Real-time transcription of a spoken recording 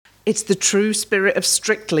It's the true spirit of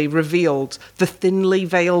Strictly revealed. The thinly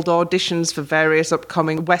veiled auditions for various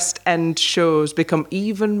upcoming West End shows become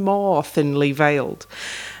even more thinly veiled.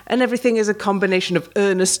 And everything is a combination of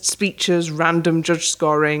earnest speeches, random judge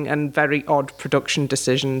scoring, and very odd production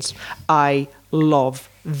decisions. I love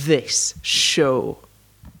this show.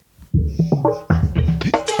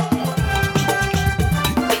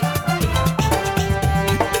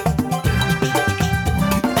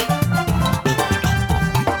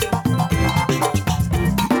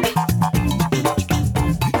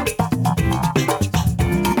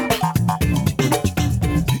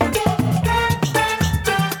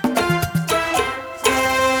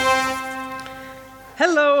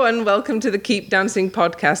 And welcome to the Keep Dancing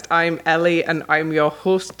podcast. I'm Ellie and I'm your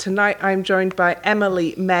host tonight. I'm joined by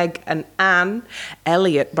Emily, Meg and Anne.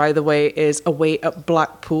 Elliot, by the way, is away at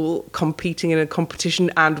Blackpool competing in a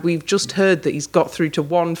competition, and we've just heard that he's got through to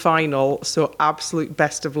one final, so absolute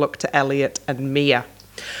best of luck to Elliot and Mia.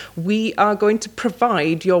 We are going to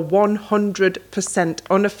provide your 100%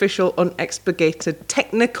 unofficial, unexpurgated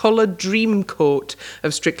Technicolor dream coat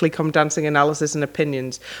of Strictly Come Dancing analysis and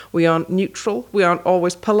opinions. We aren't neutral, we aren't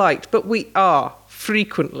always polite, but we are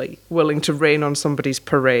frequently willing to rain on somebody's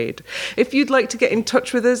parade. If you'd like to get in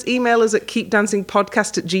touch with us, email us at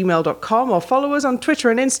keepdancingpodcast@gmail.com or follow us on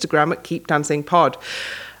Twitter and Instagram at keepdancingpod.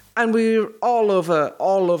 And we're all over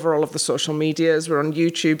all of the social medias. We're on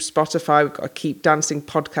YouTube, Spotify. We've got a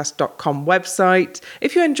keepdancingpodcast.com website.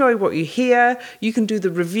 If you enjoy what you hear, you can do the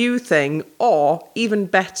review thing, or even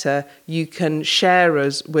better, you can share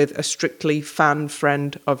us with a Strictly fan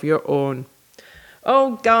friend of your own.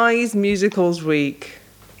 Oh, guys, musicals week.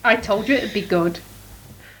 I told you it'd be good.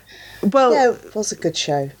 Well, yeah, it was a good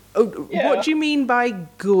show. What do you mean by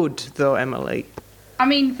good, though, Emily? I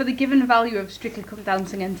mean, for the given value of Strictly Come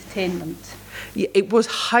Dancing entertainment. Yeah, it was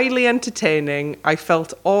highly entertaining. I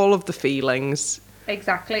felt all of the feelings.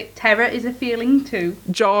 Exactly. Terror is a feeling too.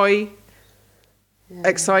 Joy,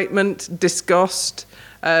 excitement, disgust,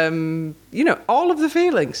 all of the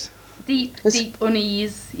feelings. Deep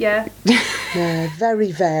unease, yeah. Yeah,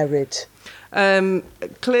 very varied.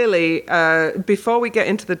 Clearly, before we get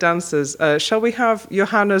into the dancers, shall we have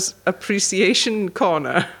Johannes Appreciation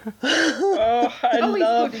Corner? Oh, I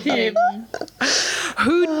love him.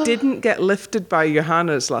 Who didn't get lifted by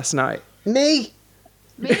Johannes last night? Me.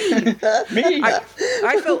 Me. I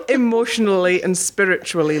felt emotionally and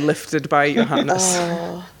spiritually lifted by Johannes.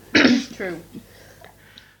 Oh, It's true.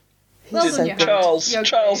 Well done, Johannes.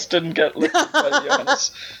 Charles didn't get lifted by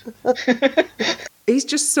Johannes. He's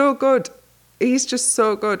just so good. He's just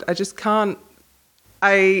so good. I just can't.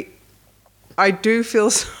 I do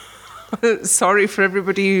feel sorry for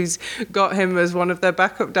everybody who's got him as one of their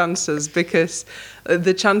backup dancers, because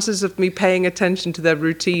the chances of me paying attention to their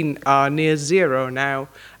routine are near zero now.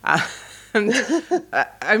 And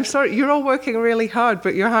I'm sorry, you're all working really hard,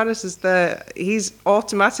 but Johannes is there. He's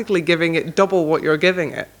automatically giving it double what you're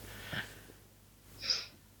giving it.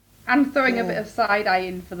 And throwing a bit of side-eye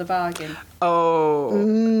in for the bargain.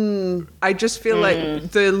 Oh. I just feel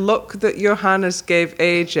like the look that Johannes gave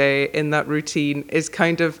AJ in that routine is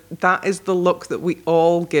that is the look that we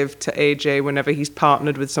all give to AJ whenever he's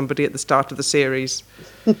partnered with somebody at the start of the series.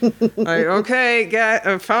 Like,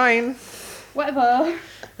 okay, fine. Whatever.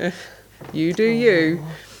 You do you.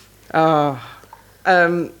 There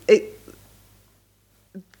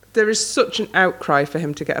is such an outcry for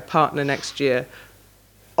him to get a partner next year.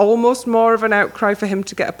 Almost more of an outcry for him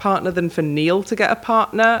to get a partner than for Neil to get a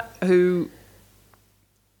partner, who...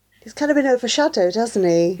 He's kind of been overshadowed, hasn't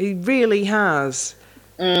he? He really has.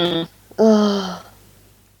 Oh.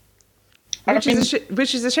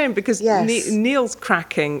 Which is a shame, because Neil's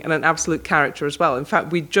cracking and an absolute character as well. In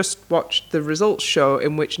fact, we just watched the results show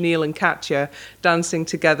in which Neil and Katya, dancing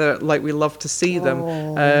together like we love to see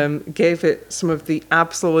them, gave it some of the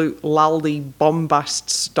absolute laldy bombast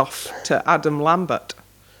stuff to Adam Lambert.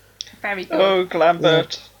 Very good. Oh,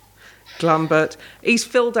 Glambert. Yeah. Glambert. He's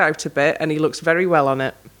filled out a bit and he looks very well on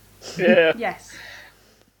it. Yeah. Yes.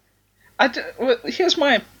 Here's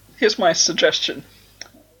my suggestion.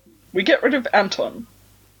 We get rid of Anton.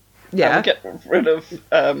 Yeah. And we get rid of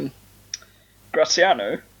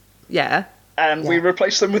Graziano. Yeah. And we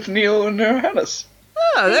replace them with Neil and Johannes.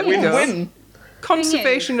 Oh, there we go. Win-win.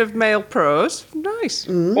 Conservation of male pros. Nice.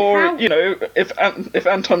 Or, if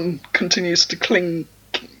Anton continues to cling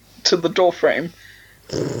to the doorframe,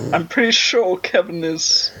 I'm pretty sure Kevin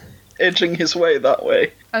is edging his way that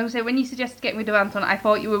way. I was going to say, when you suggested getting rid of Anton, I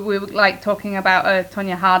thought we were like talking about a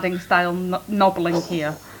Tonya Harding style nobbling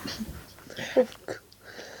here.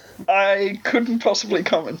 I couldn't possibly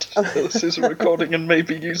comment. This is a recording and may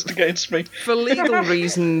be used against me. For legal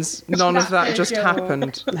reasons, none of that That's a just joke.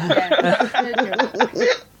 happened. Yeah, that's a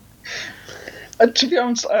joke. To be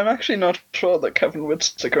honest, I'm actually not sure that Kevin would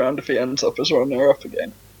stick around if he ends up as runner-up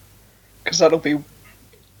again. Because that'll be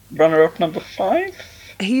runner-up number 5?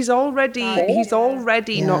 He's already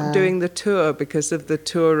Yeah. not doing the tour because of the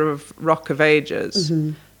tour of Rock of Ages.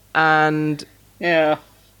 And Yeah.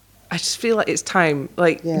 I just feel like it's time.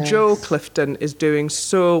 Like, Yes. Joe Clifton is doing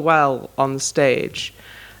so well on the stage.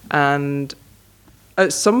 And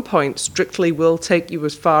at some point, Strictly will take you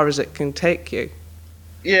as far as it can take you.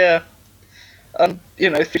 Yeah. And,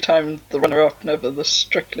 3-time the runner-up, never the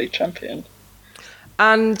Strictly champion.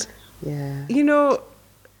 And, Yeah.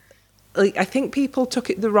 like, I think people took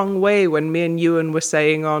it the wrong way when me and Ewan were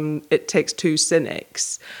saying on It Takes Two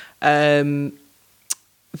Cynics that,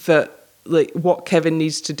 like, what Kevin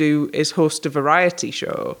needs to do is host a variety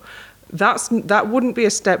show. That wouldn't be a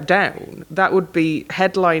step down. That would be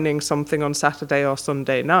headlining something on Saturday or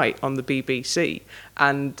Sunday night on the BBC,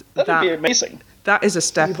 and That would be amazing. that is a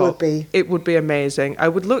step It would up. be. It would be amazing. I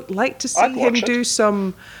would like to see I'd him watch it. do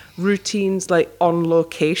some routines like on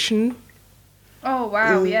location. Oh,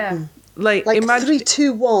 wow, yeah. Like Like imagine 3,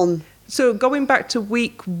 2, 1. So going back to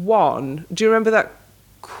week 1, do you remember that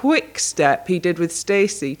quick step he did with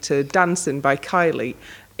Stacey to Dancing by Kylie?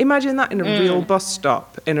 Imagine that in a real bus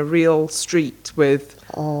stop, in a real street with,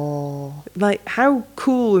 Oh. like, how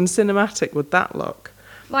cool and cinematic would that look?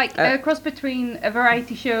 Like a cross between a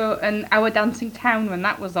variety show and Our Dancing Town when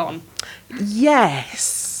that was on.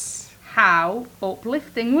 Yes, How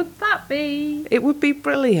uplifting would that be? it would be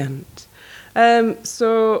brilliant.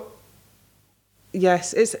 So,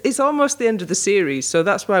 yes, it's almost the end of the series, so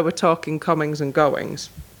that's why we're talking comings and goings,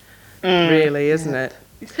 really, isn't it?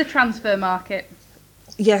 It's the transfer market.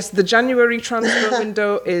 Yes, the January transfer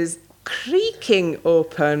window is creaking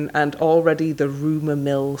open, and already the rumour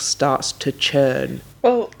mill starts to churn.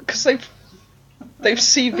 Well, because they've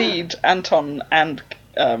CV'd Anton and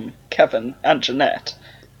Kevin and Jeanette,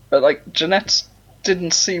 but like Jeanette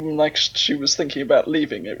didn't seem like she was thinking about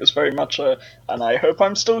leaving. It was very much and I hope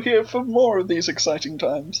I'm still here for more of these exciting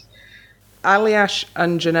times. Aliash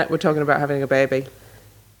and Jeanette were talking about having a baby.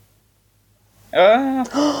 Yeah,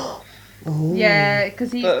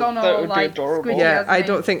 because he's gone that all would be like adorable. squidgy, Yeah, hasn't I he?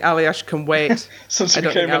 don't think Aliash can wait. Since he I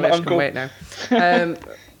don't think became an Aliash uncle. can wait now.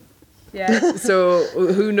 Yeah. So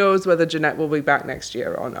who knows whether Jeanette will be back next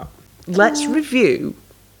year or not. Let's review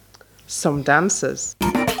some dancers.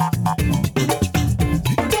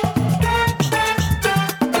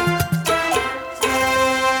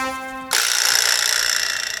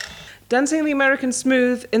 Dancing the American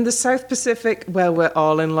Smooth in the South Pacific, where we're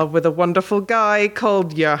all in love with a wonderful guy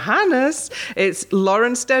called Johannes. It's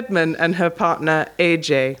Lauren Steadman and her partner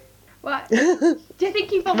AJ. What? Do you think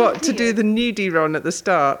he volunteered? What, to do the nudie run at the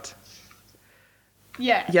start?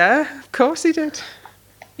 Yeah. Yeah, of course he did.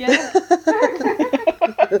 Yeah.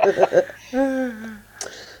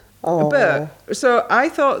 Oh. But, so I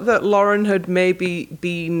thought that Lauren had maybe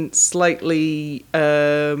been slightly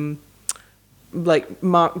like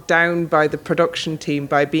marked down by the production team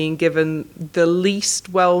by being given the least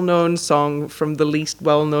well-known song from the least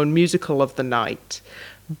well-known musical of the night.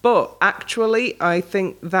 But actually, I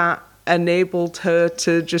think that enabled her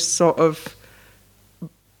to just sort of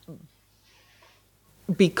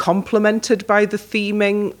be complemented by the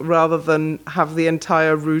theming rather than have the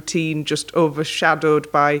entire routine just overshadowed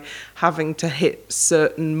by having to hit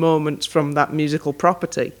certain moments from that musical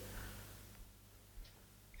property.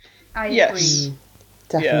 I Yes. agree.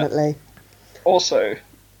 Definitely. Also,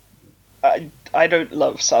 I don't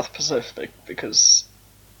love South Pacific because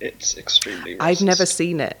it's extremely racist. I'd never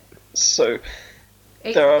seen it. So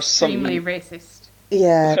It's there are some- extremely racist.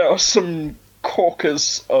 Yeah. there are some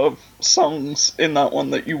corkers of songs in that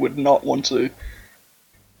one that you would not want to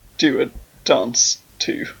do a dance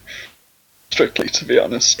to, strictly, to be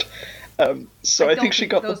honest. So I don't think she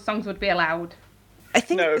got those songs would be allowed. I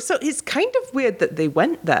think No. so. It's kind of weird that they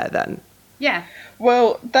went there then. Yeah.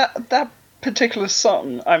 Well, that particular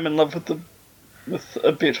song, "I'm in Love with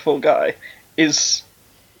a Beautiful Guy," is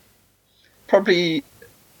probably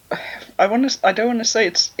I don't want to say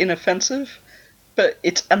it's inoffensive, but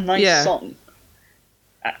it's a nice song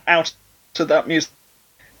out to that music,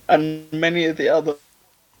 and many of the other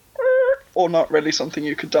or not really something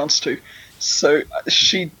you could dance to. So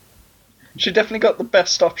she definitely got the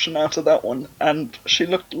best option out of that one, and she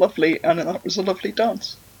looked lovely, and that was a lovely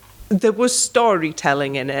dance. There was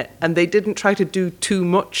storytelling in it, and they didn't try to do too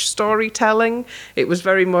much storytelling. It was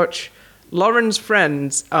very much, Lauren's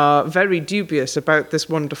friends are very dubious about this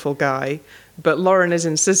wonderful guy. But Lauren is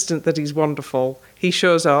insistent that he's wonderful. He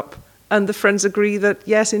shows up, and the friends agree that,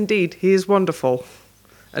 yes, indeed, he is wonderful.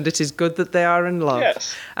 And it is good that they are in love.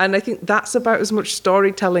 Yes. And I think that's about as much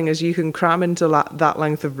storytelling as you can cram into that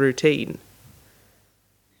length of routine.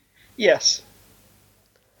 Yes.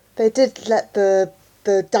 They did let the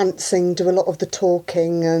dancing do a lot of the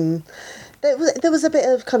talking, and there was a bit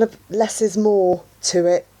of kind of less is more to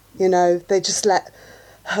it. You know, they just let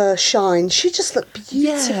her shine. She just looked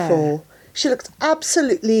beautiful. Yeah. She looked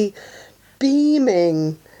absolutely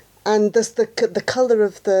beaming, and the colour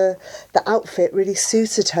of the outfit really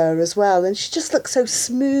suited her as well. And she just looked so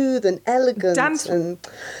smooth and elegant, and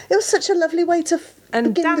it was such a lovely way to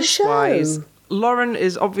begin the show. Dance-wise, Lauren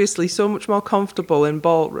is obviously so much more comfortable in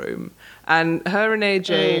ballroom, and her and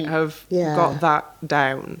AJ have got that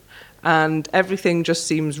down, and everything just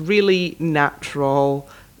seems really natural.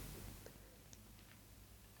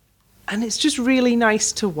 And it's just really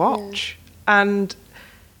nice to watch. Yeah. And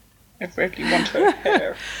I really want her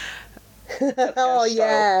hair. Oh,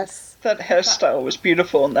 yes. That hairstyle was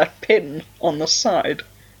beautiful, and that pin on the side.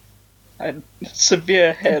 I had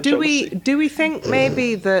severe hair jealousy. Do we think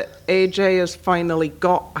maybe that AJ has finally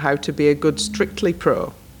got how to be a good Strictly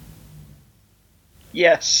pro?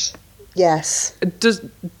 Yes. Yes.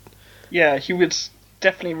 Yeah, he was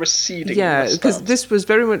definitely receding. Yeah, because this was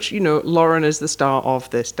very much, Lauren is the star of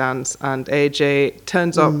this dance, and AJ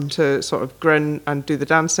turns up to sort of grin and do the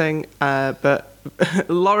dancing, but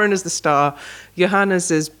Lauren is the star. Johannes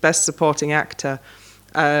is best supporting actor,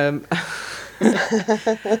 and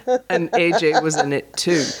AJ was in it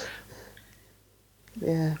too.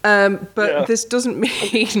 Yeah. But this doesn't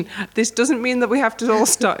mean that we have to all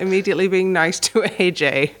start immediately being nice to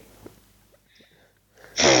AJ.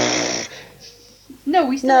 No,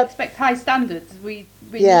 we still expect high standards. We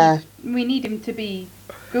need him to be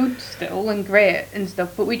good still and great and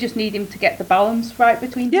stuff, but we just need him to get the balance right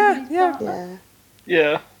between him and his partner.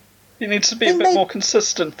 Yeah. He needs to be a bit more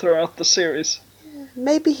consistent throughout the series.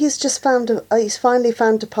 Maybe he's just he's finally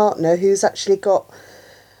found a partner who's actually got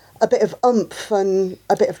a bit of oomph and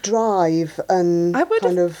a bit of drive and wants to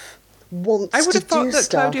do stuff. I would have thought that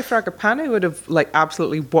Claudio Fragapane would have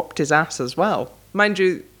absolutely whooped his ass as well. Mind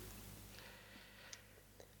you,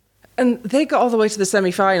 and they got all the way to the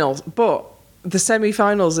semi-finals, but the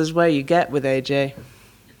semi-finals is where you get with AJ.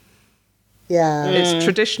 Yeah. It's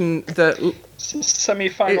tradition that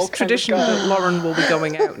that Lauren will be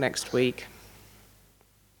going out next week.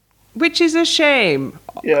 Which is a shame.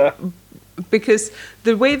 Yeah. Because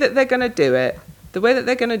the way that they're going to do it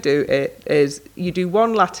is you do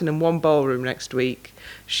one Latin and one ballroom next week.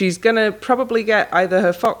 She's going to probably get either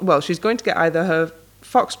her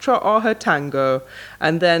foxtrot or her tango,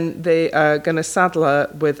 and then they are going to saddle her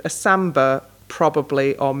with a samba,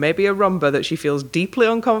 probably, or maybe a rumba that she feels deeply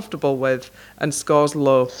uncomfortable with and scores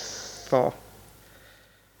low for.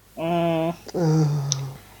 Yeah.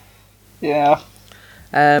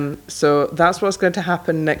 So that's what's going to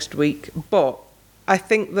happen next week. But I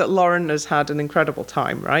think that Lauren has had an incredible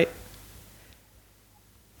time, right?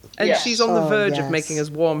 And she's on the verge of making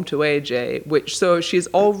us warm to AJ, so she's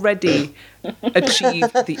already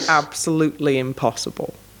achieved the absolutely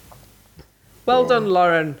impossible. Well done,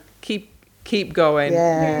 Lauren. Keep going.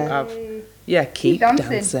 Keep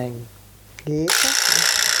dancing.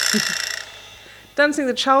 Dancing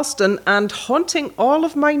the Charleston and haunting all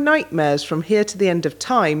of my nightmares from here to the end of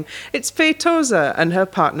time, it's Faye Tozer and her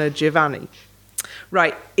partner Giovanni.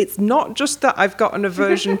 Right, it's not just that I've got an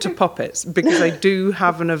aversion to puppets, because I do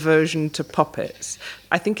have an aversion to puppets.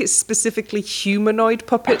 I think it's specifically humanoid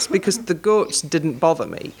puppets, because the goats didn't bother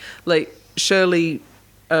me. Shirley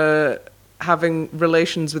having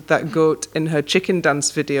relations with that goat in her chicken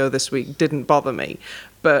dance video this week didn't bother me.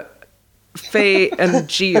 But Faye and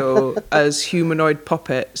Gio as humanoid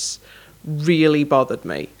puppets really bothered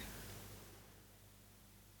me.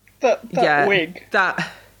 That wig.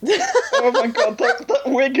 Oh my god, that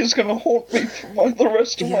wig is going to haunt me for the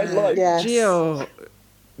rest of my life. Yes. Gio,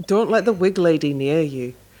 don't let the wig lady near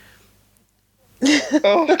you.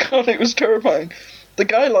 Oh god, it was terrifying. The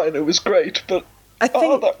guy liner was great, but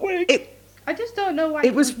that wig. I just don't know why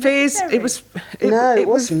it was Faye's. It was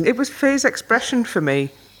Faye's expression for me.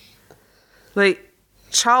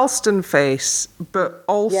 Charleston face, but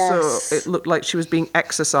also it looked like she was being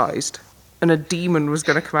exorcised. And a demon was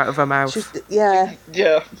going to come out of her mouth. Yeah.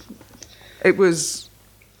 It was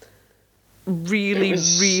really,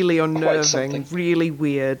 really unnerving, really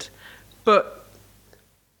weird. But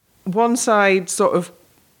one side sort of...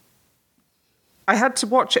 I had to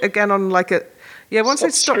watch it again on once I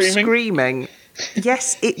stopped screaming,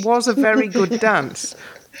 yes, it was a very good dance.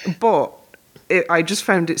 But I just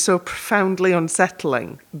found it so profoundly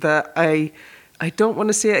unsettling that I don't want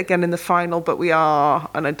to see it again in the final, but we are,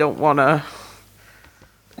 and I don't want to.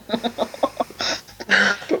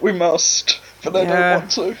 But we must, but I don't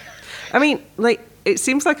want to. I mean, like, it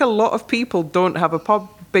seems like a lot of people don't have a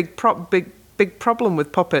big problem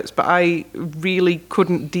with puppets, but I really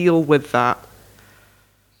couldn't deal with that.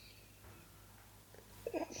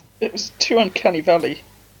 It was too uncanny valley.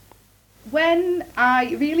 When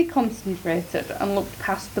I really concentrated and looked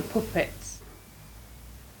past the puppets,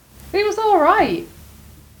 it was alright.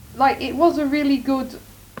 Like, it was a really good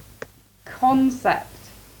concept,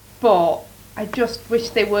 but I just wish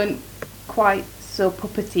they weren't quite so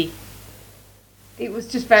puppety. It was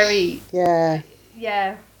just very... Yeah.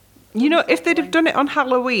 Yeah. You know, if they'd have done it on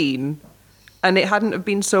Halloween and it hadn't have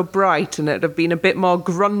been so bright and it'd have been a bit more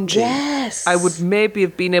grungy, yes, I would maybe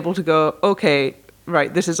have been able to go, okay,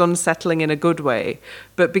 right, this is unsettling in a good way.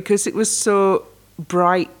 But because it was so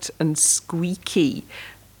bright and squeaky,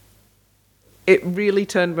 it really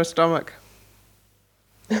turned my stomach.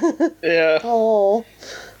 Yeah. Oh.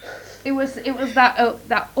 It was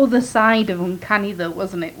that other side of uncanny though,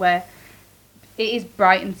 wasn't it? Where it is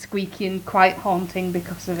bright and squeaky and quite haunting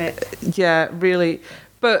because of it. Yeah, really.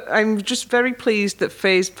 But I'm just very pleased that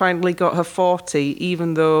Faye's finally got her 40,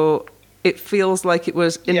 even though it feels like it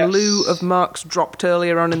was in lieu of marks dropped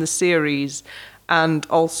earlier on in the series and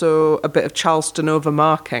also a bit of Charleston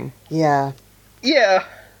overmarking. Yeah. Yeah.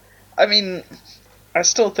 I mean, I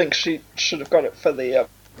still think she should have got it for the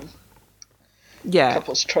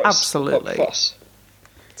couple's choice. Absolutely. Fuss.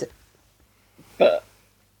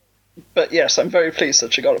 But yes, I'm very pleased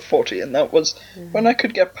that she got a 40, and that was when I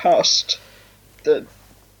could get past the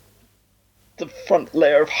front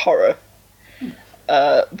layer of horror.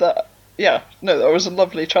 That was a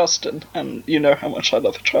lovely Charleston, and you know how much I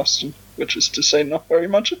love a Charleston, which is to say not very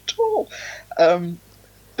much at all.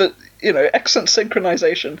 But you know, excellent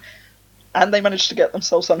synchronization, and they managed to get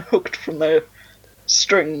themselves unhooked from their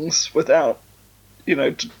strings without, you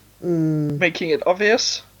know, making it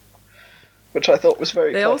obvious, which I thought was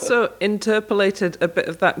very clever. They also interpolated a bit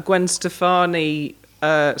of that Gwen Stefani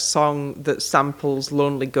song that samples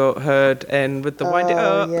Lonely Goat Herd in with the Wind It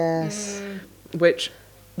Up. Yes. Which,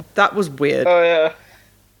 that was weird. Oh, yeah.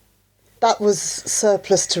 That was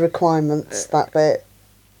surplus to requirements, that bit.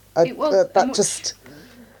 It was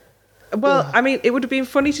Well, I mean, it would have been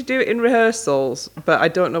funny to do it in rehearsals, but I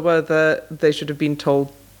don't know whether they should have been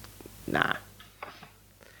told, nah.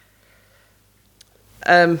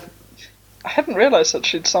 I hadn't realised that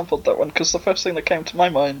she'd sampled that one, because the first thing that came to my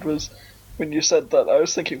mind was when you said that. I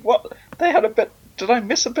was thinking, what? They had a bit... Did I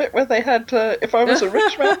miss a bit where they had If I Was a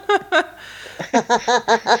Rich Man?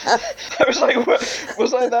 I was like, what?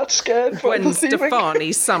 Was I that scared? Gwen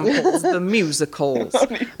Stefani samples the musicals.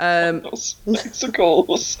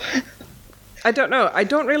 Musicals. I don't know. I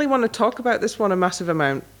don't really want to talk about this one a massive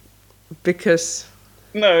amount, because...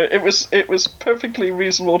 No, it was perfectly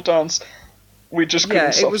reasonable dance. We just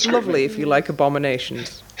couldn't stop it was screaming. lovely if you like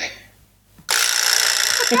abominations.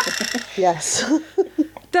 Yes.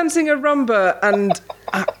 Dancing a rumba and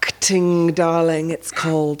acting, darling. It's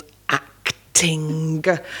called acting.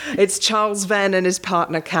 It's Charles Venn and his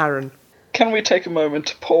partner Karen. Can we take a moment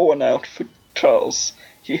to pour one out for Charles?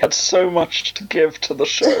 He had so much to give to the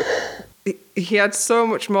show. He had so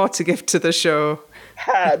much more to give to the show.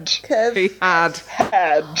 Kev. He had.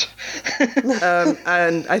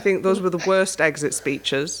 And I think those were the worst exit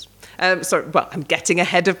speeches. Sorry, well, I'm getting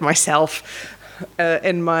ahead of myself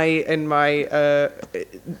in my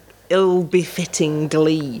ill-befitting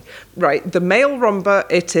glee. Right, the male rumba.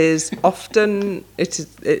 It's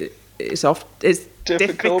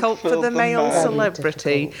difficult for the male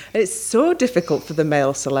celebrity. And it's so difficult for the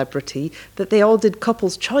male celebrity that they all did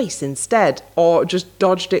couple's choice instead, or just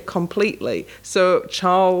dodged it completely. So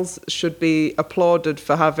Charles should be applauded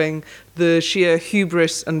for having the sheer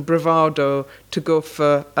hubris and bravado to go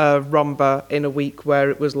for a rumba in a week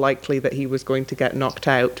where it was likely that he was going to get knocked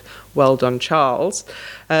out. Well done, Charles.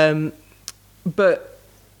 But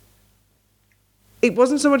it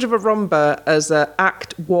wasn't so much of a rumba as a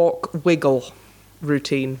act, walk, wiggle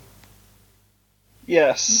routine.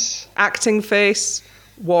 Yes. Acting face,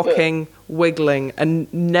 walking, wiggling, and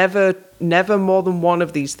never more than one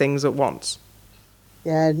of these things at once.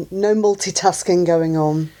 Yeah, no multitasking going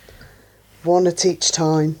on. One at each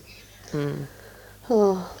time.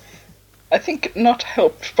 Oh. I think not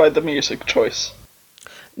helped by the music choice.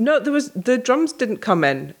 No, the drums didn't come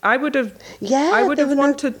in. I would have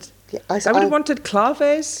wanted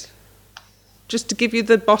claves, just to give you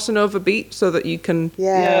the bossa nova beat so that you can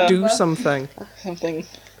do something.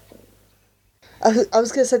 I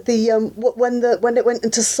was going to say when it went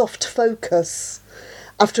into soft focus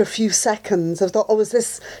after a few seconds, I thought, oh, has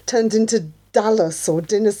this turned into Dallas or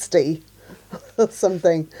Dynasty or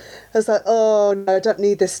something? I was like, oh no, I don't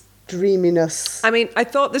need this dreaminess. I mean, I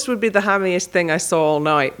thought this would be the hammiest thing I saw all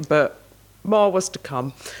night, but more was to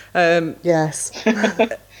come. Yes.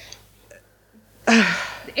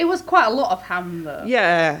 It was quite a lot of ham, though.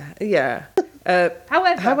 Yeah.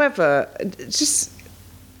 However, just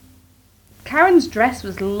Karen's dress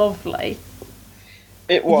was lovely.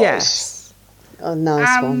 It was. yes. Oh,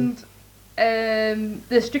 nice one. And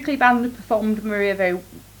the Strictly Band performed Maria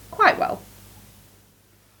quite well.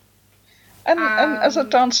 And as a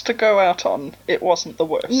dance to go out on, it wasn't the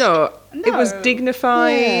worst. No, it was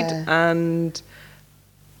dignified, Yeah. and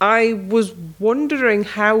I was wondering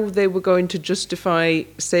how they were going to justify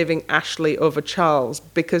saving Ashley over Charles,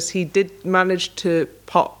 because he did manage to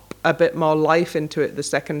pop a bit more life into it the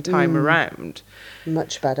second time around.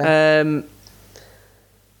 Much better.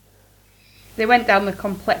 They went down the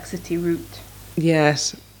complexity route.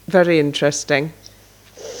 Yes, very interesting.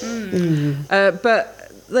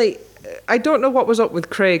 But like, I don't know what was up with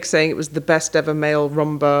Craig saying it was the best ever male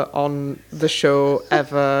rumba on the show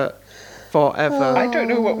ever, forever. I don't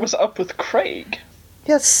know what was up with Craig.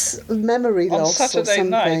 Yes, memory On loss or Saturday something.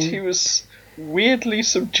 night, he was weirdly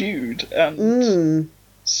subdued and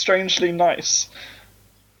strangely nice.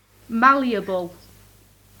 Malleable.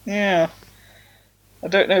 Yeah. I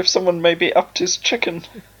don't know if someone maybe upped his chicken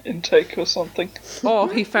intake or something.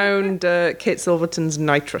 Or he found Kate Silverton's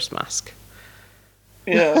nitrous mask.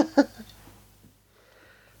 Yeah.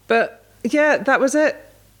 But yeah, that was it.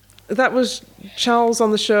 That was Charles on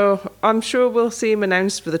the show. I'm sure we'll see him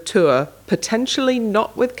announced for the tour. Potentially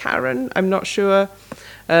not with Karen. I'm not sure.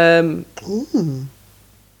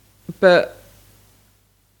 But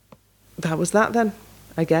that was that then,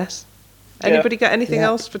 I guess. Anybody got anything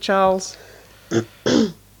else for Charles?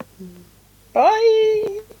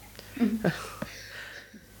 Bye!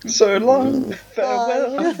 So long,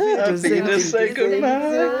 farewell, auf Wiedersehen, say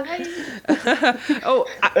goodbye. Oh,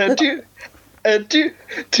 Adieu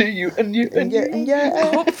to you and you and you.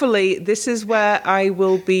 Yeah. hopefully this is where I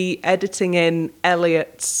will be editing in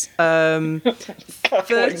Elliot's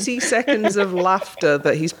 30 seconds of laughter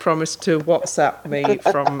that he's promised to WhatsApp me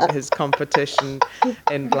from his competition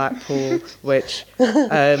in Blackpool, which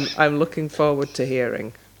I'm looking forward to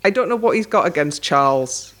hearing. I don't know what he's got against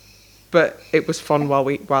Charles, but it was fun while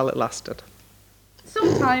it lasted.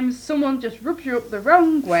 Sometimes someone just rubs you up the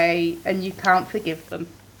wrong way and you can't forgive them.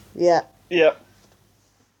 Yeah. Yeah.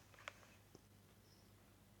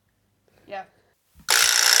 Yeah.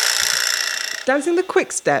 Dancing the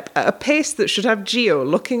quick step at a pace that should have Gio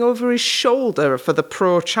looking over his shoulder for the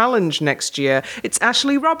Pro Challenge next year, it's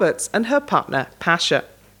Ashley Roberts and her partner, Pasha.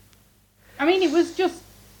 I mean, it was just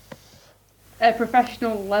a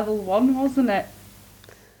professional level 1, wasn't it?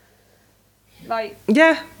 Like,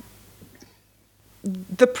 Yeah.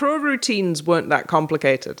 The pro routines weren't that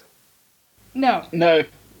complicated. no. No.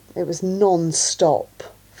 It was non-stop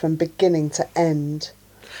from beginning to end.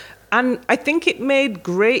 And I think it made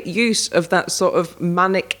great use of that sort of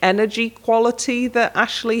manic energy quality that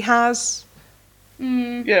Ashley has.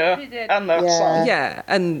 Yeah. It did. And that Yeah. song. Yeah,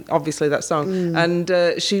 and obviously that song. And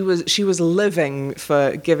she was living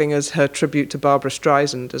for giving us her tribute to Barbara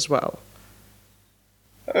Streisand as well.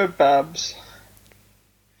 Oh, Babs.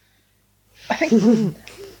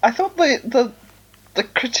 I thought the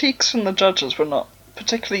critiques from the judges were not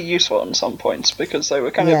particularly useful on some points, because they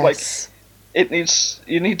were kind of like,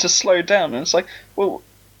 you need to slow down, and it's like, well,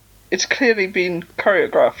 it's clearly been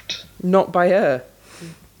choreographed. Not by her.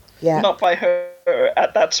 Yeah. Not by her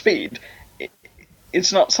at that speed.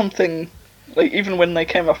 It's not something, like, even when they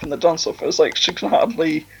came up in the dance-off, it was like, she can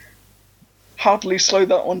hardly slow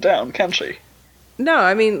that one down, can she? No,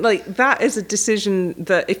 I mean, like, that is a decision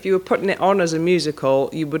that if you were putting it on as a musical,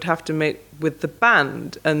 you would have to make with the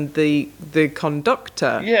band and the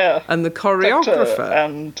conductor, Yeah. and the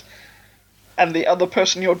choreographer, and the other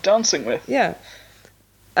person you're dancing with. yeah.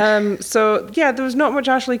 So yeah, there was not much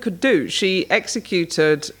Ashley could do. She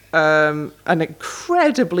executed an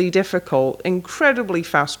incredibly difficult, incredibly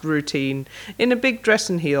fast routine in a big dress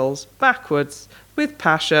and heels, backwards, with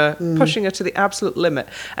Pasha, pushing her to the absolute limit.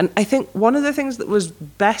 And I think one of the things that was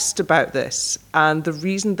best about this, and the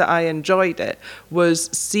reason that I enjoyed it, was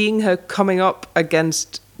seeing her coming up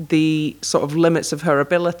against the sort of limits of her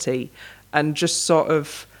ability and just sort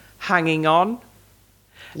of hanging on.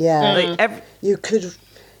 Yeah. Like You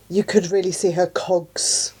could really see her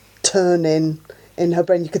cogs turning in her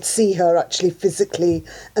brain. You could see her actually physically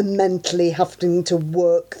and mentally having to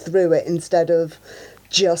work through it instead of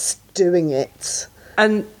just doing it.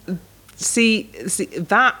 And see,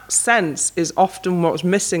 that sense is often what's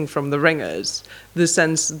missing from the ringers. The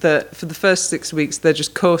sense that for the first 6 weeks they're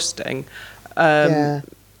just coasting. And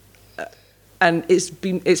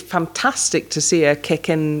it's fantastic to see her kick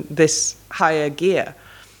in this higher gear.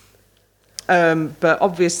 But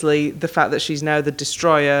obviously the fact that she's now the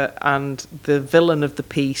destroyer and the villain of the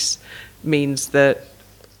piece means that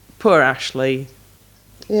poor Ashley.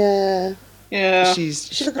 Yeah. Yeah. She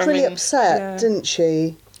looked really upset, didn't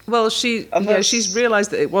she? Well, she's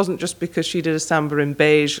realised that it wasn't just because she did a samba in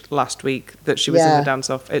beige last week that she was in the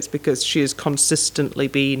dance-off. It's because she has consistently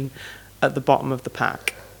been at the bottom of the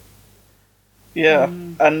pack. Yeah,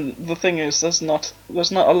 and the thing is, there's not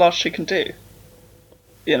a lot she can do.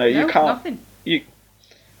 You know, you can't. Nothing.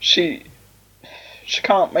 She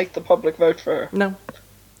can't make the public vote for her. No.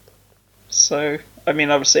 So, I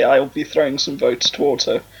mean, obviously, I'll be throwing some votes towards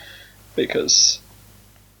her because,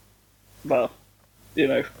 well, you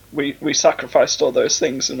know, we sacrificed all those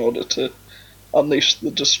things in order to unleash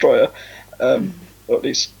the destroyer. Or at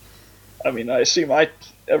least, I mean, I assume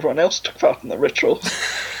everyone else took part in the ritual.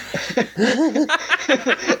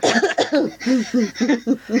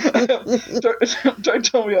 Don't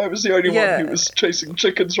tell me I was the only one who was chasing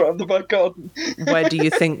chickens around the back garden. Where do you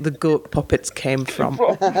think the goat puppets came from?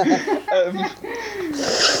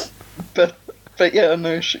 But yeah,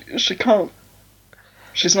 no, she can't.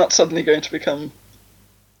 She's not suddenly going to become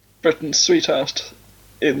Britain's sweetheart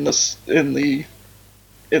in the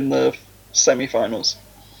semi-finals.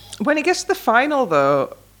 When it gets to the final,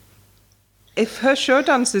 though, if her show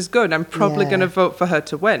dance is good, I'm probably going to vote for her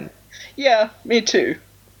to win. Yeah, me too.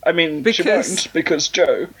 I mean, she won't because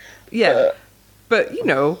Joe. Yeah, but you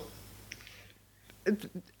know,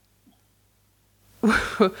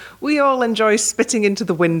 we all enjoy spitting into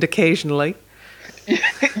the wind occasionally.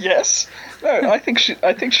 Yes. No, I think she's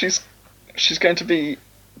going to be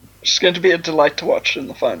a delight to watch in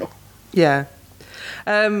the final. Yeah.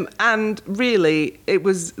 And really, it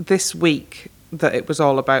was this week that it was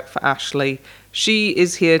all about for Ashley. She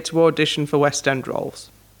is here to audition for West End roles.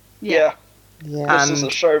 Yeah. Yeah. This is a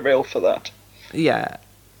show reel for that. Yeah.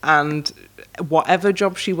 And whatever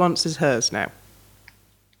job she wants is hers now.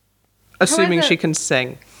 Assuming However, she can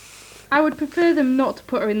sing. I would prefer them not to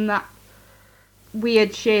put her in that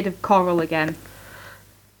weird shade of coral again.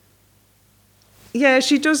 Yeah,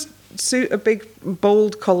 she does suit a big,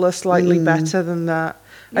 bold colour slightly better than that.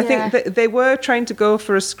 I think that they were trying to go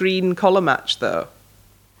for a screen colour match, though.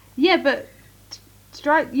 Yeah, but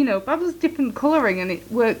that was different colouring and it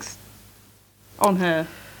works on her.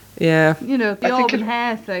 Yeah. You know, the auburn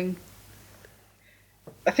hair thing.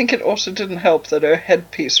 I think it also didn't help that her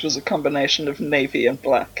headpiece was a combination of navy and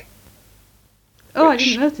black. Oh, I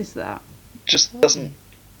didn't notice that. Just doesn't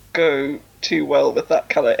go too well with that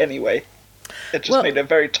colour anyway. It just made her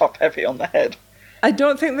very top-heavy on the head. I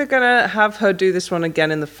don't think they're going to have her do this one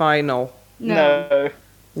again in the final. No.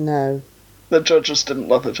 The judges didn't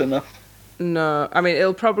love it enough. No. I mean,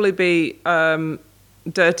 it'll probably be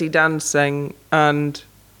Dirty Dancing and...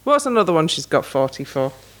 What's another one she's got 40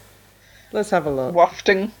 for? Let's have a look.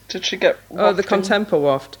 Wafting? Did she get wafting? Oh, the Contempo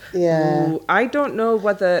Waft. Yeah. Ooh, I don't know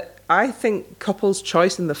whether... I think Couple's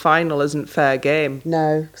Choice in the final isn't fair game.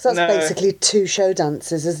 No, because that's basically 2 show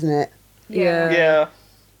dances, isn't it? Yeah.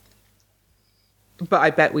 But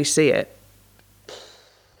I bet we see it.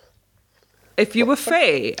 If you were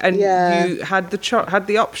Faye and you had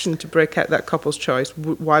the option to break out that Couple's Choice,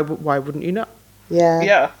 why wouldn't you not? Yeah.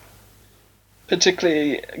 Yeah.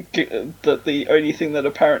 Particularly that the only thing that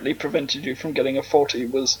apparently prevented you from getting a 40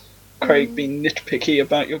 was Craig being nitpicky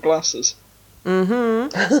about your glasses. Mm-hmm.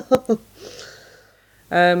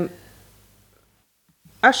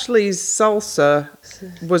 Ashley's salsa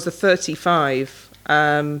was a 35.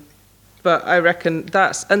 But I reckon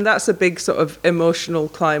that's a big sort of emotional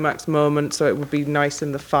climax moment, so it would be nice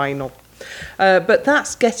in the final. But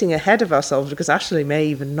that's getting ahead of ourselves because Ashley may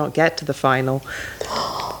even not get to the final.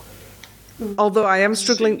 Although I am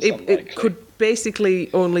struggling, it could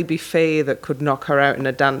basically only be Faye that could knock her out in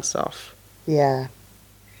a dance-off. Yeah.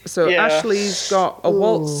 So Ashley's got a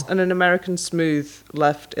waltz and an American Smooth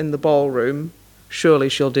left in the ballroom. Surely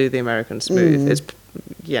she'll do the American Smooth.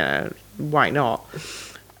 Why not?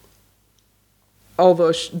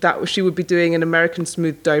 Although she would be doing an American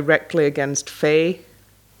Smooth directly against Faye,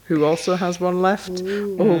 who also has one left.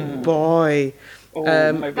 Ooh. Oh boy!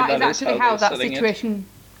 Maybe that is actually how that situation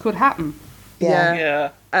could happen. Yeah.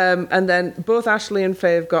 And then both Ashley and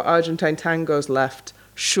Faye have got Argentine tangos left.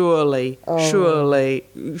 Surely. Oh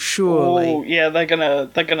yeah, they're gonna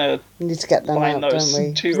We need to get them out,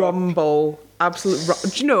 don't we? Rumble.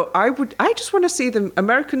 Absolute. Do you know? I just want to see them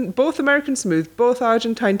both American Smooth, both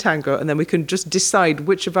Argentine Tango, and then we can just decide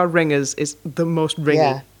which of our ringers is the most ringy.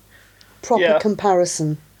 Yeah. Proper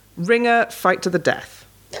comparison. Ringer, fight to the death.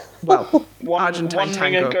 Well, Argentine one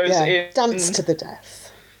Tango. Ringer goes in. Dance to the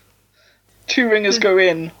death. 2 ringers go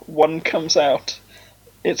in, 1 comes out.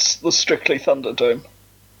 It's the Strictly Thunderdome.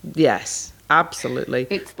 Yes, absolutely.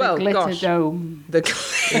 It's the Glitterdome.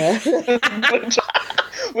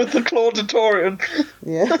 With the Clauditorium.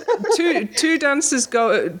 Yeah. two dancers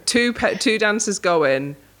go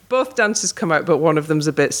in. Both dancers come out, but one of them's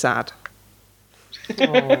a bit sad.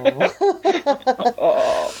 But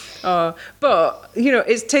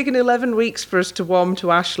it's taken 11 weeks for us to warm to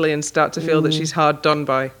Ashley and start to feel that she's hard done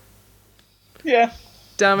by. Yeah.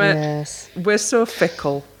 Damn it. Yes. We're so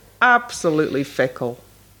fickle. Absolutely fickle.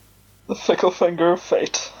 The fickle finger of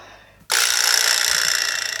fate.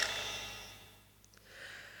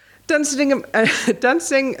 Dancing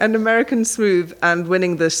an American Smooth and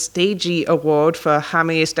winning the Stagey Award for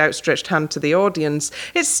Hammiest Outstretched Hand to the Audience,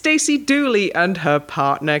 it's Stacey Dooley and her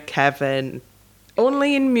partner Kevin.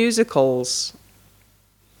 Only in musicals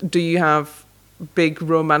do you have big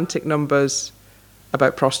romantic numbers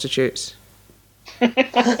about prostitutes.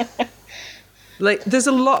 Like, there's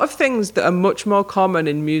a lot of things that are much more common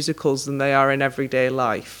in musicals than they are in everyday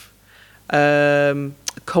life.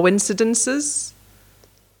 Coincidences,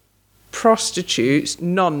 prostitutes,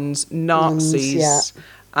 nuns, Nazis,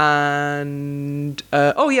 and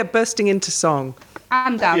bursting into song.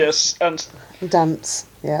 And dance. Yes, and dance,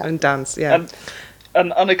 yeah. And dance, yeah.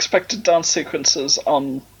 And unexpected dance sequences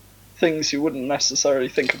on things you wouldn't necessarily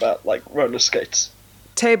think about, like roller skates.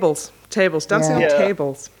 Tables, dancing on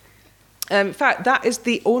tables. In fact, that is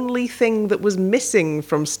the only thing that was missing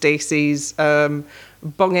from Stacey's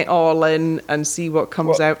Bung It All In and See What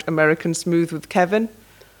Comes Out American Smooth with Kevin.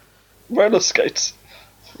 Roller skates.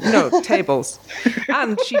 No, tables.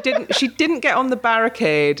 And she didn't get on the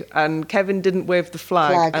barricade, and Kevin didn't wave the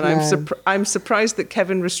flag. I'm surprised that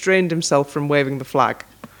Kevin restrained himself from waving the flag.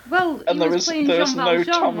 Well, and there is no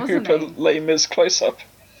Tom Hooper Les Mis close-up.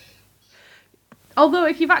 Although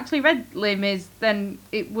if you've actually read Les Mis, then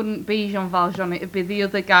it wouldn't be Jean Valjean, it'd be the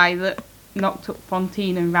other guy that knocked up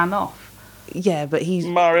Fantine and ran off. Yeah, but he's...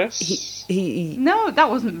 Marius? He... No, that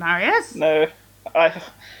wasn't Marius. No,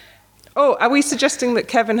 Oh, are we suggesting that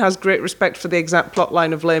Kevin has great respect for the exact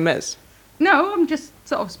plotline of Les Mis? No, I'm just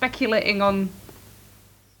sort of speculating on,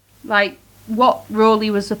 like, what role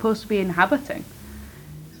he was supposed to be inhabiting.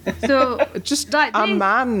 So just like a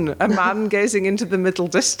man gazing into the middle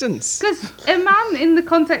distance. Because a man, in the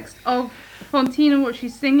context of Fantine and what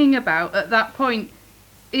she's singing about at that point,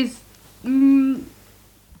 is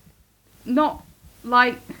not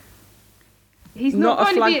like he's not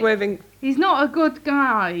going to be waving. He's not a good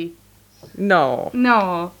guy. No.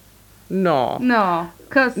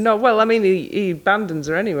 Because well, I mean, he abandons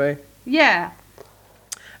her anyway. Yeah.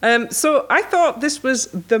 So I thought this was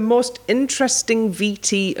the most interesting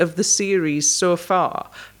VT of the series so far,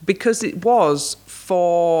 because it was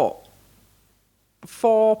four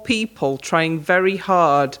people trying very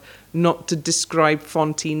hard not to describe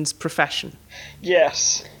Fantine's profession.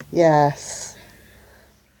 Yes.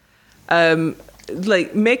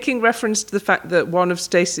 Like, making reference to the fact that one of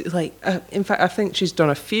Stacey, in fact, I think she's done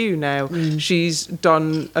a few now. She's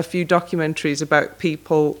done a few documentaries about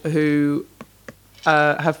people who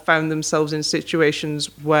have found themselves in situations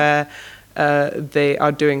where they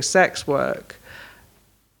are doing sex work.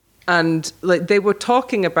 And, like, they were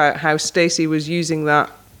talking about how Stacey was using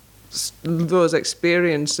those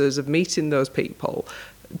experiences of meeting those people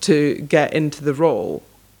to get into the role.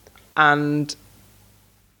 And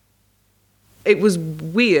it was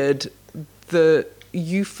weird, the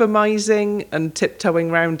euphemizing and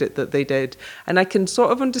tiptoeing around it that they did. And I can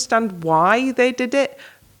sort of understand why they did it,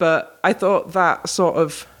 but I thought that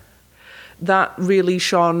really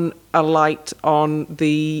shone a light on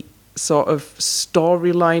the sort of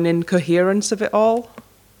storyline incoherence of it all.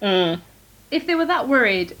 If they were that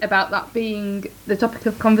worried about that being the topic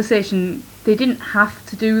of conversation, they didn't have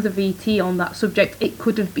to do the VT on that subject. It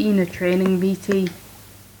could have been a training VT.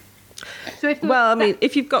 So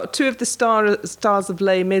if you've got two of the stars of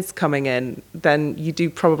Les Mis coming in, then you do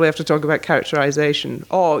probably have to talk about characterization.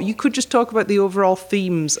 Or you could just talk about the overall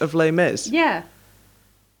themes of Les Mis. Yeah.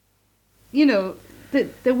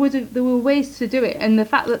 There were ways to do it, and the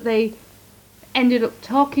fact that they ended up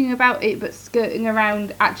talking about it but skirting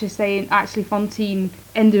around actually saying Fantine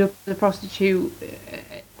ended up as a prostitute,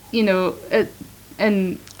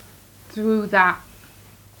 and through that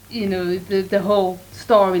you know, the whole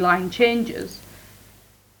storyline changes,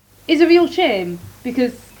 is a real shame,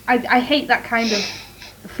 because I hate that kind of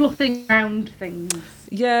fluffing around things.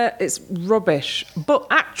 Yeah, it's rubbish. But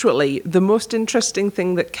actually, the most interesting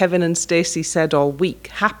thing that Kevin and Stacey said all week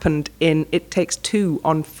happened in It Takes Two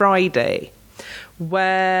on Friday,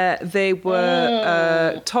 where they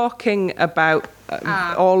were talking about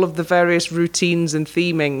all of the various routines and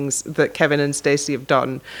themings that Kevin and Stacey have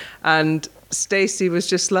done. And Stacey was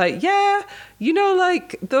just like, yeah, you know,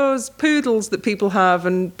 like those poodles that people have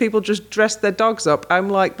and people just dress their dogs up. I'm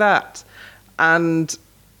like that. And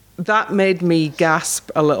that made me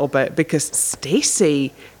gasp a little bit, because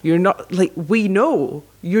Stacey, you're not, like, we know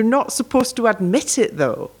you're not supposed to admit it,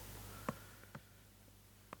 though.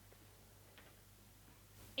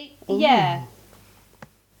 Yeah.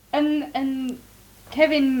 And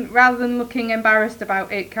Kevin, rather than looking embarrassed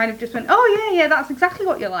about it, kind of just went, oh, yeah, that's exactly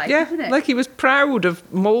what you're like, Yeah, isn't it? like he was proud of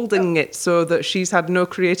moulding it so that she's had no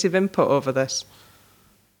creative input over this.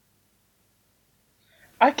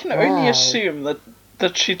 I can only assume that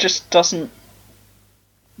she just doesn't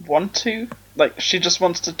want to. Like, she just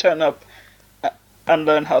wants to turn up and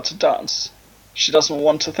learn how to dance. She doesn't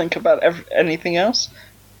want to think about anything else.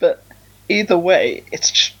 But either way,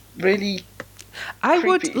 it's really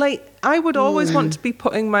creepy. I would always want to be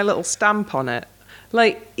putting my little stamp on it.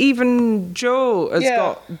 Like, even Joe has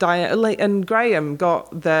got Diane, and Graham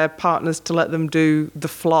got their partners to let them do the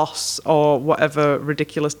floss or whatever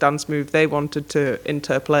ridiculous dance move they wanted to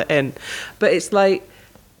interpolate in. But it's like,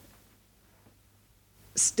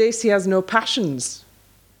 Stacey has no passions.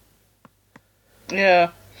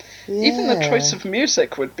 Yeah. Even the choice of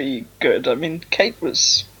music would be good. I mean, Kate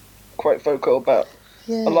was quite vocal about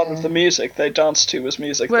a lot of the music they danced to was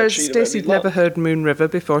music Whereas that she'd Stacey'd really never heard Moon River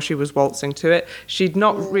before she was waltzing to it. She'd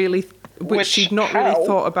not really, she'd not really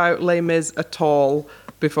thought about Les Mis at all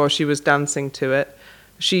before she was dancing to it.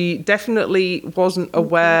 She definitely wasn't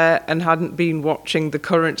aware and hadn't been watching the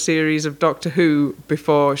current series of Doctor Who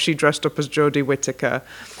before she dressed up as Jodie Whittaker.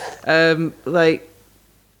 Like,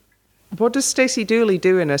 what does Stacey Dooley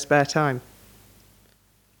do in her spare time?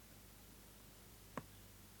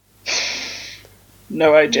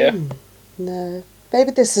 No idea. No.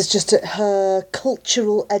 Maybe this is just her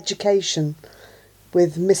cultural education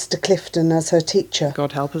with Mr. Clifton as her teacher.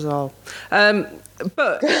 God help us all.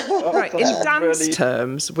 But right, in dance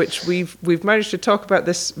terms, which we've managed to talk about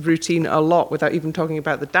this routine a lot without even talking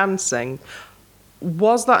about the dancing,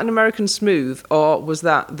 was that an American Smooth, or was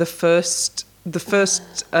that the first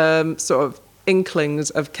sort of inklings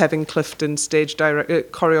of Kevin Clifton, stage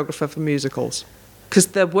choreographer for musicals? Because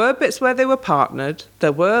there were bits where they were partnered,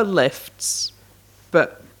 there were lifts,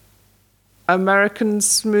 but American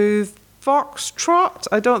Smooth Foxtrot?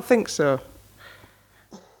 I don't think so.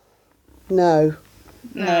 No.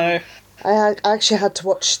 No. I actually had to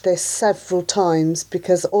watch this several times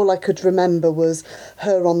because all I could remember was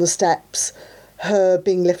her on the steps, her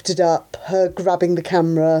being lifted up, her grabbing the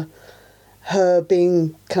camera, her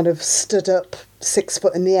being kind of stood up 6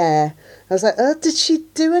 foot in the air. I was like, did she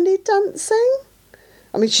do any dancing?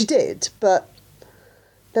 I mean, she did, but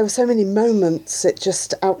there were so many moments it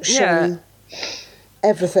just outshone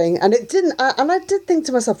everything. And it didn't, and I did think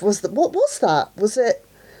to myself, what was that? Was it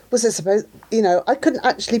supposed, you know, I couldn't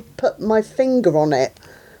actually put my finger on it,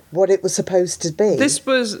 what it was supposed to be. This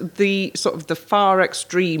was the sort of the far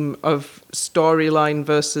extreme of storyline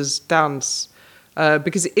versus dance,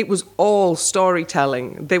 because it was all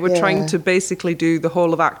storytelling. They were trying to basically do the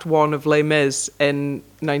whole of Act 1 of Les Mis in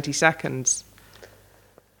 90 seconds.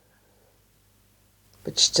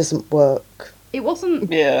 Which doesn't work. It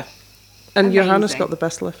wasn't... Yeah. And amazing. Johannes got the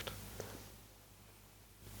best lift.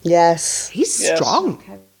 Yes. He's strong.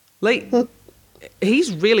 Okay. Like,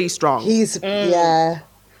 he's really strong. He's, yeah.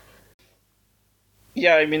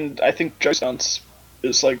 Yeah, I mean, I think Joe's dance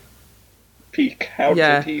is like peak. How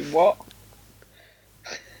did he what?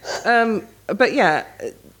 But yeah,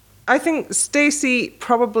 I think Stacey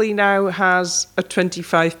probably now has a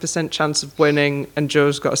 25% chance of winning, and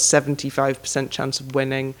Joe's got a 75% chance of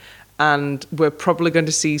winning. And we're probably going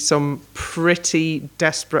to see some pretty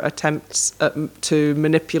desperate attempts to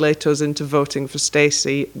manipulate us into voting for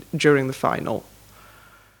Stacey during the final.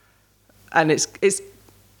 And it's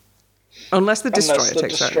unless the Destroyer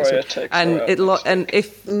takes out, and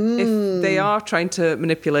if they are trying to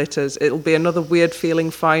manipulate us, it'll be another weird feeling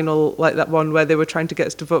final like that one where they were trying to get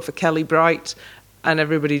us to vote for Kelly Bright, and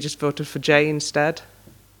everybody just voted for Jay instead.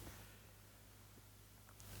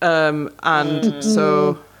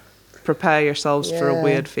 So prepare yourselves for a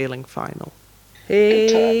weird feeling final.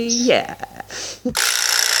 Hey, yeah.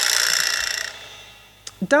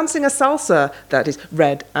 dancing a salsa that is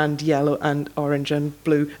red and yellow and orange and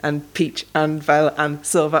blue and peach and violet and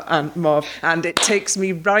silver and mauve. And it takes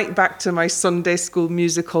me right back to my Sunday school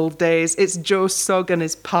musical days. It's Joe Sugg and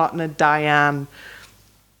his partner Diane.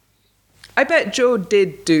 I bet Joe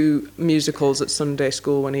did do musicals at Sunday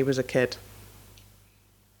school when he was a kid.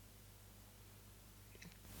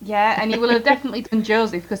 Yeah, and he will have definitely done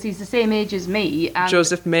Joseph because he's the same age as me. And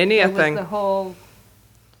Joseph Mania thing. The whole.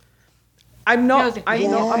 I'm not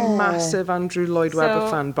a massive Andrew Lloyd Webber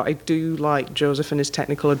fan, but I do like Joseph and his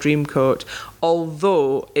Technicolor Dreamcoat,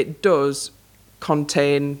 although it does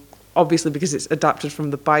contain, obviously because it's adapted from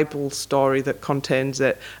the Bible story that contains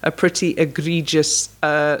it, a pretty egregious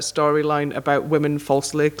storyline about women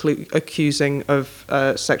falsely accusing of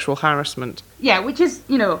sexual harassment. Yeah, which is,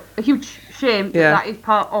 a huge shame that is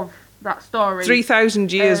part of that story.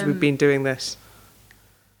 3,000 years we've been doing this.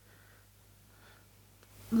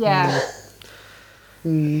 Yeah.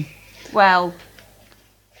 Well,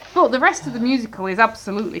 but the rest of the musical is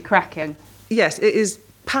absolutely cracking. Yes, it is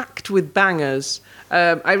packed with bangers.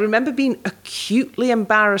 I remember being acutely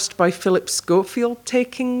embarrassed by Philip Schofield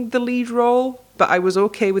taking the lead role, but I was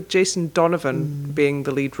okay with Jason Donovan being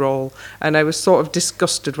the lead role, and I was sort of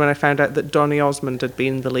disgusted when I found out that Donny Osmond had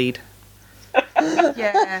been the lead.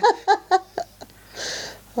 Yeah.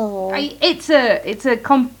 Oh. The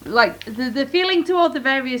feeling toward the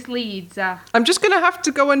various leads are... I'm just going to have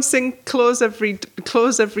to go and sing Close Every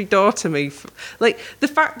Door to Me. Like, the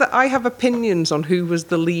fact that I have opinions on who was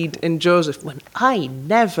the lead in Joseph when I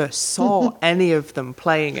never saw any of them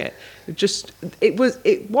playing it. It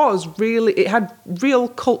had real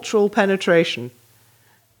cultural penetration.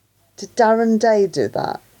 Did Darren Day do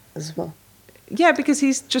that as well? Yeah, because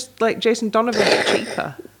he's just like Jason Donovan,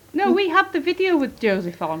 cheaper. No, we had the video with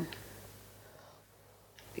Joseph on.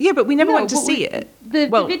 Yeah, but we never went to see it. The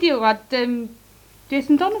video had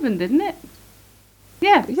Jason Donovan, didn't it?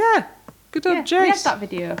 Yeah. Yeah. Good old Jace. We had that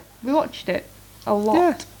video. We watched it a lot.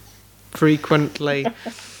 Yeah. Frequently.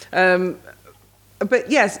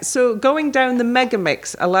 But yes, so going down the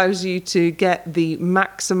Megamix allows you to get the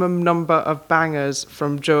maximum number of bangers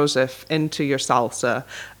from Joseph into your salsa.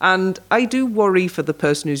 And I do worry for the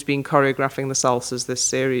person who's been choreographing the salsas this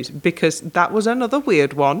series, because that was another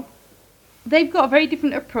weird one. They've got a very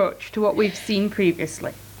different approach to what we've seen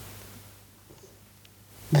previously.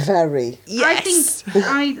 Very. Yes. I think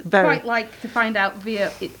I'd quite like to find out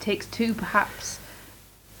via It Takes Two, perhaps,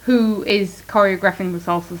 who is choreographing the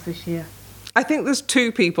salsas this year. I think there's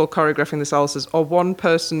two people choreographing the salsas, or one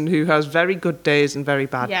person who has very good days and very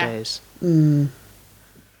bad days. Mm.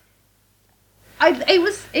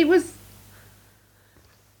 It was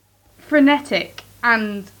frenetic,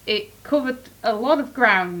 and it covered a lot of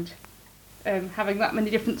ground, having that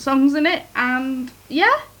many different songs in it. And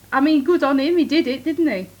good on him. He did it, didn't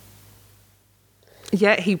he?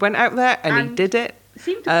 Yeah, he went out there and he did it.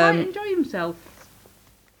 Seemed to quite enjoy himself.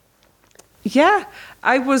 Yeah,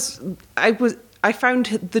 I found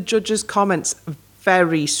the judges' comments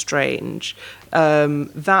very strange.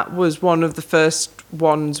 That was one of the first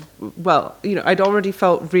ones. Well, I'd already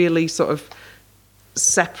felt really sort of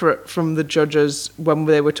separate from the judges when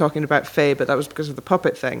they were talking about Faye, but that was because of the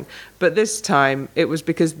puppet thing. But this time, it was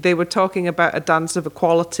because they were talking about a dance of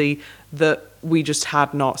equality that we just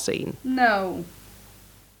had not seen. No.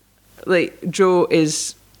 Like, Joe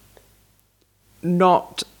is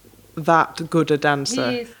not that good a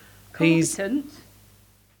dancer. He is competent.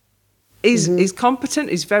 He's competent,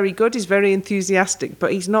 he's very good, he's very enthusiastic,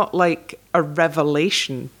 but he's not like a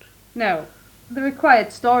revelation. No. The required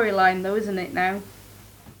storyline though, isn't it now?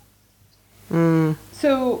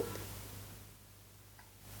 So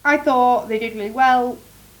I thought they did really well.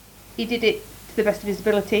 He did it to the best of his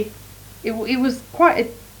ability. It was quite a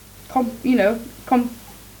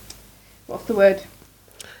what's the word?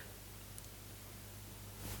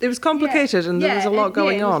 It was complicated and there was a lot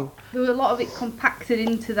going on. There was a lot of it compacted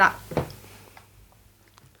into that.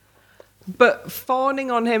 But fawning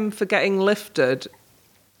on him for getting lifted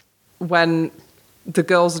when the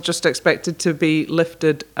girls are just expected to be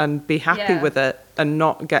lifted and be happy with it and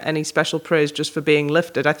not get any special praise just for being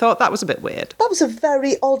lifted, I thought that was a bit weird. That was a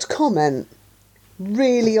very odd comment.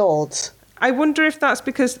 Really odd. I wonder if that's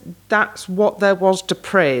because that's what there was to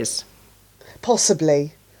praise.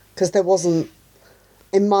 Possibly, because there wasn't...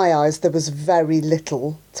 In my eyes, there was very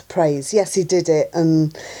little to praise. Yes, he did it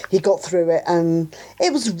and he got through it and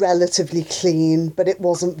it was relatively clean, but it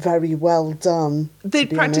wasn't very well done. They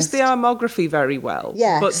practiced the armography very well.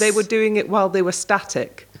 Yes. But they were doing it while they were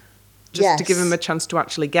static, just to give him a chance to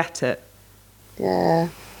actually get it. Yeah.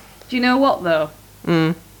 Do you know what, though?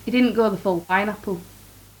 He didn't go the full pineapple.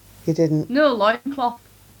 He didn't. No loincloth.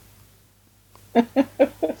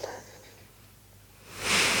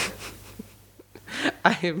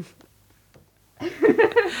 I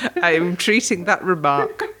am treating that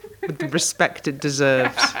remark with the respect it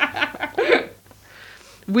deserves.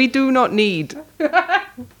 We do not need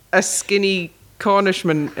a skinny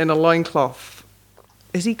Cornishman in a loincloth.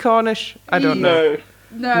 Is he Cornish? I don't know.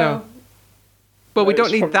 No. But we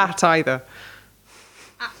don't need that either.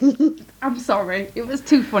 I'm sorry. It was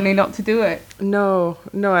too funny not to do it. No,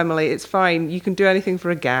 Emily, it's fine. You can do anything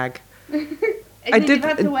for a gag. I did. You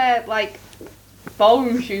had to wear like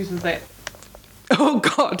ballroom shoes with it. Oh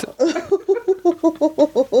God.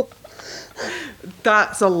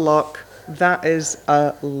 That's a look. That is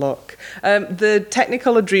a look. The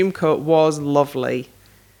Technicolor Dreamcoat was lovely,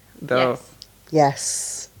 though.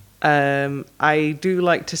 Yes. I do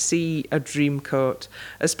like to see a Dreamcoat.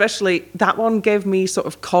 Especially, that one gave me sort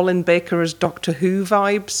of Colin Baker as Doctor Who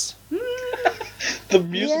vibes. The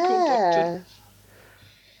musical Doctor.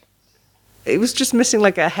 It was just missing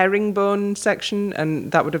like a herringbone section,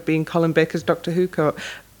 and that would have been Colin Baker's Doctor Who coat.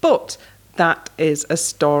 But that is a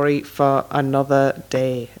story for another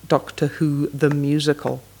day. Doctor Who, the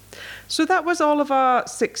musical. So that was all of our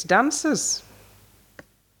 6 dancers.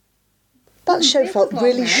 That show felt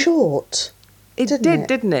really short. It did,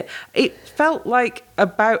 didn't it? It felt like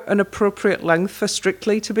about an appropriate length for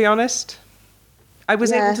Strictly, to be honest. I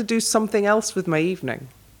was able to do something else with my evening.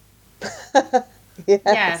 Yes.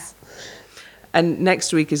 Yeah. And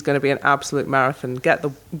next week is going to be an absolute marathon. Get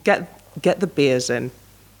the beers in.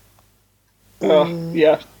 Oh,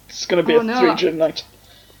 yeah. It's going to be a 3-gin night.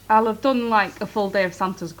 I'll have done like a full day of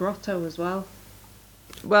Santa's Grotto as well.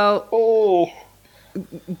 Well,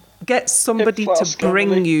 get somebody to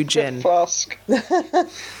bring you gin. Flask.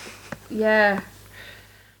 Yeah.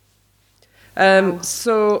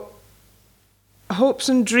 So, hopes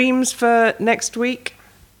and dreams for next week?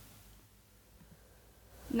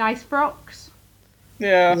 Nice frocks.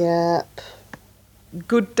 Yeah. Yep.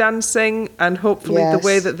 Good dancing, and hopefully the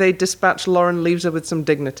way that they dispatch Lauren leaves her with some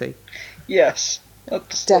dignity. Yes.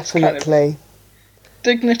 That's Definitely. Kind of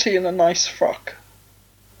dignity in a nice frock.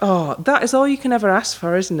 Oh, that is all you can ever ask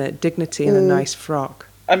for, isn't it? Dignity in a nice frock.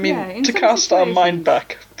 I mean, to cast our mind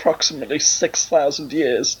back approximately 6,000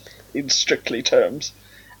 years in Strictly terms,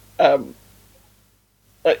 at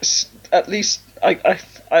least, I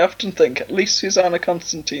often think, at least Susanna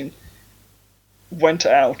Constantine went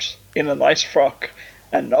out in a nice frock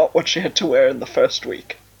and not what she had to wear in the first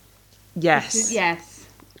week. Yes. Yes.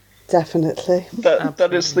 Definitely.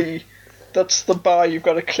 That's the bar you've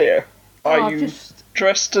got to clear. Are you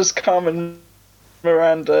dressed as Carmen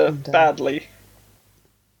Miranda badly?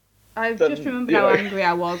 I just remembered how angry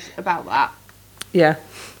I was about that. Yeah.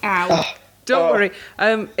 Ow. Don't worry.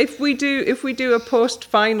 If we do a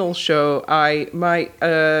post-final show, I might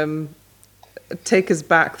take us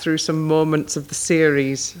back through some moments of the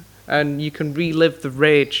series, and you can relive the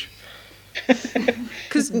rage.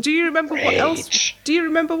 Because do you remember what else? Do you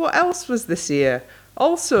remember what else was this year?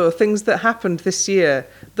 Also, things that happened this year: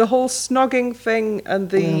 the whole snogging thing and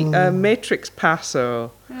the Matrix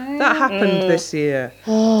Passo. That happened this year.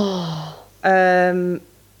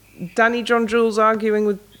 Danny John Jules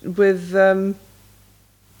arguing with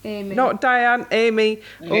Amy. Not Diane, Amy.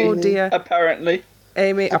 Oh dear. Apparently.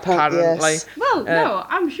 Amy, apparently. Yes. Well, no,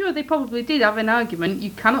 I'm sure they probably did have an argument.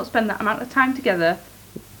 You cannot spend that amount of time together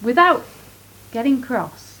without getting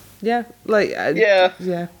cross. Yeah, like Yeah.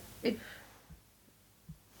 Yeah.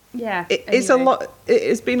 It's a lot.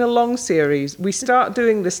 It's been a long series. We start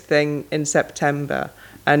doing this thing in September,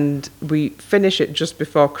 and we finish it just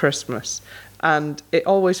before Christmas, and it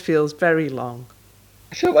always feels very long.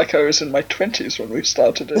 I feel like I was in my 20s when we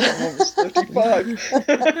started it. I'm almost 35.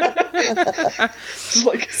 It's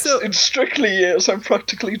like, in Strictly years, I'm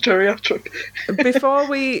practically geriatric.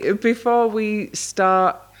 Before we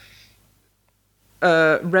start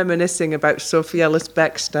reminiscing about Sophie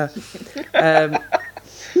Ellis-Bextor,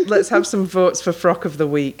 let's have some votes for Frock of the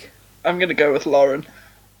Week. I'm going to go with Lauren.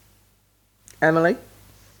 Emily?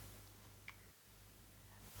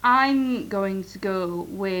 I'm going to go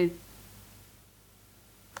with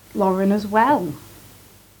Lauren as well.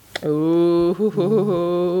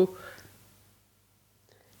 Ooh.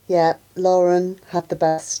 Yeah, Lauren had the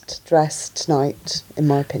best dress tonight, in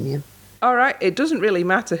my opinion. All right, it doesn't really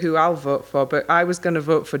matter who I'll vote for, but I was going to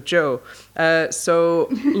vote for Joe. So,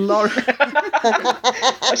 Lauren...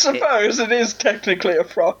 I suppose it is technically a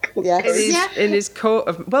frock. Yes. It is in his coat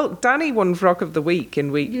of... Well, Danny won Frock of the Week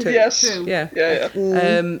in week 2. Yes. True.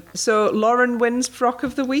 Yeah. So, Lauren wins Frock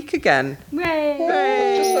of the Week again.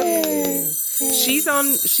 Yay! She's on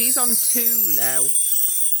 2 now.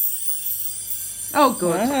 Oh,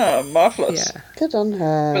 good. Ah, marvellous. Yeah. Good on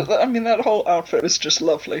her. But I mean, that whole outfit is just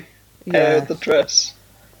lovely. Yeah. The dress.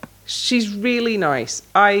 She's really nice.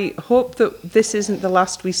 I hope that this isn't the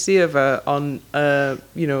last we see of her on,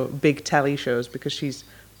 big telly shows, because she's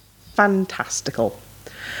fantastical.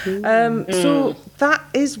 So that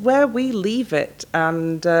is where we leave it.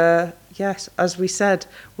 And yes, as we said,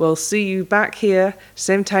 we'll see you back here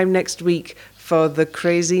same time next week for the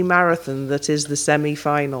crazy marathon that is the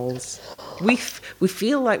semi-finals. We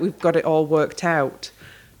feel like we've got it all worked out.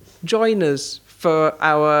 Join us for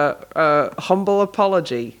our humble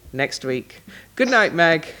apology next week. Good night,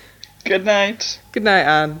 Meg. Good night. Good night,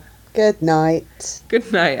 Anne. Good night.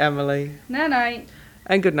 Good night, Emily. Night.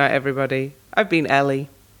 And good night, everybody. I've been Ellie.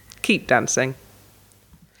 Keep dancing.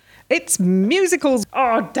 It's musicals.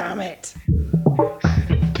 Oh, damn it.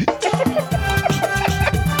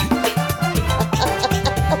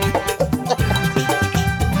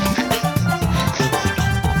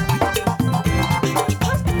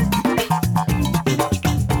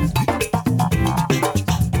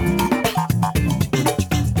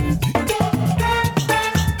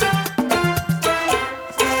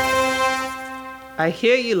 I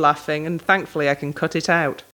hear you laughing, and thankfully I can cut it out.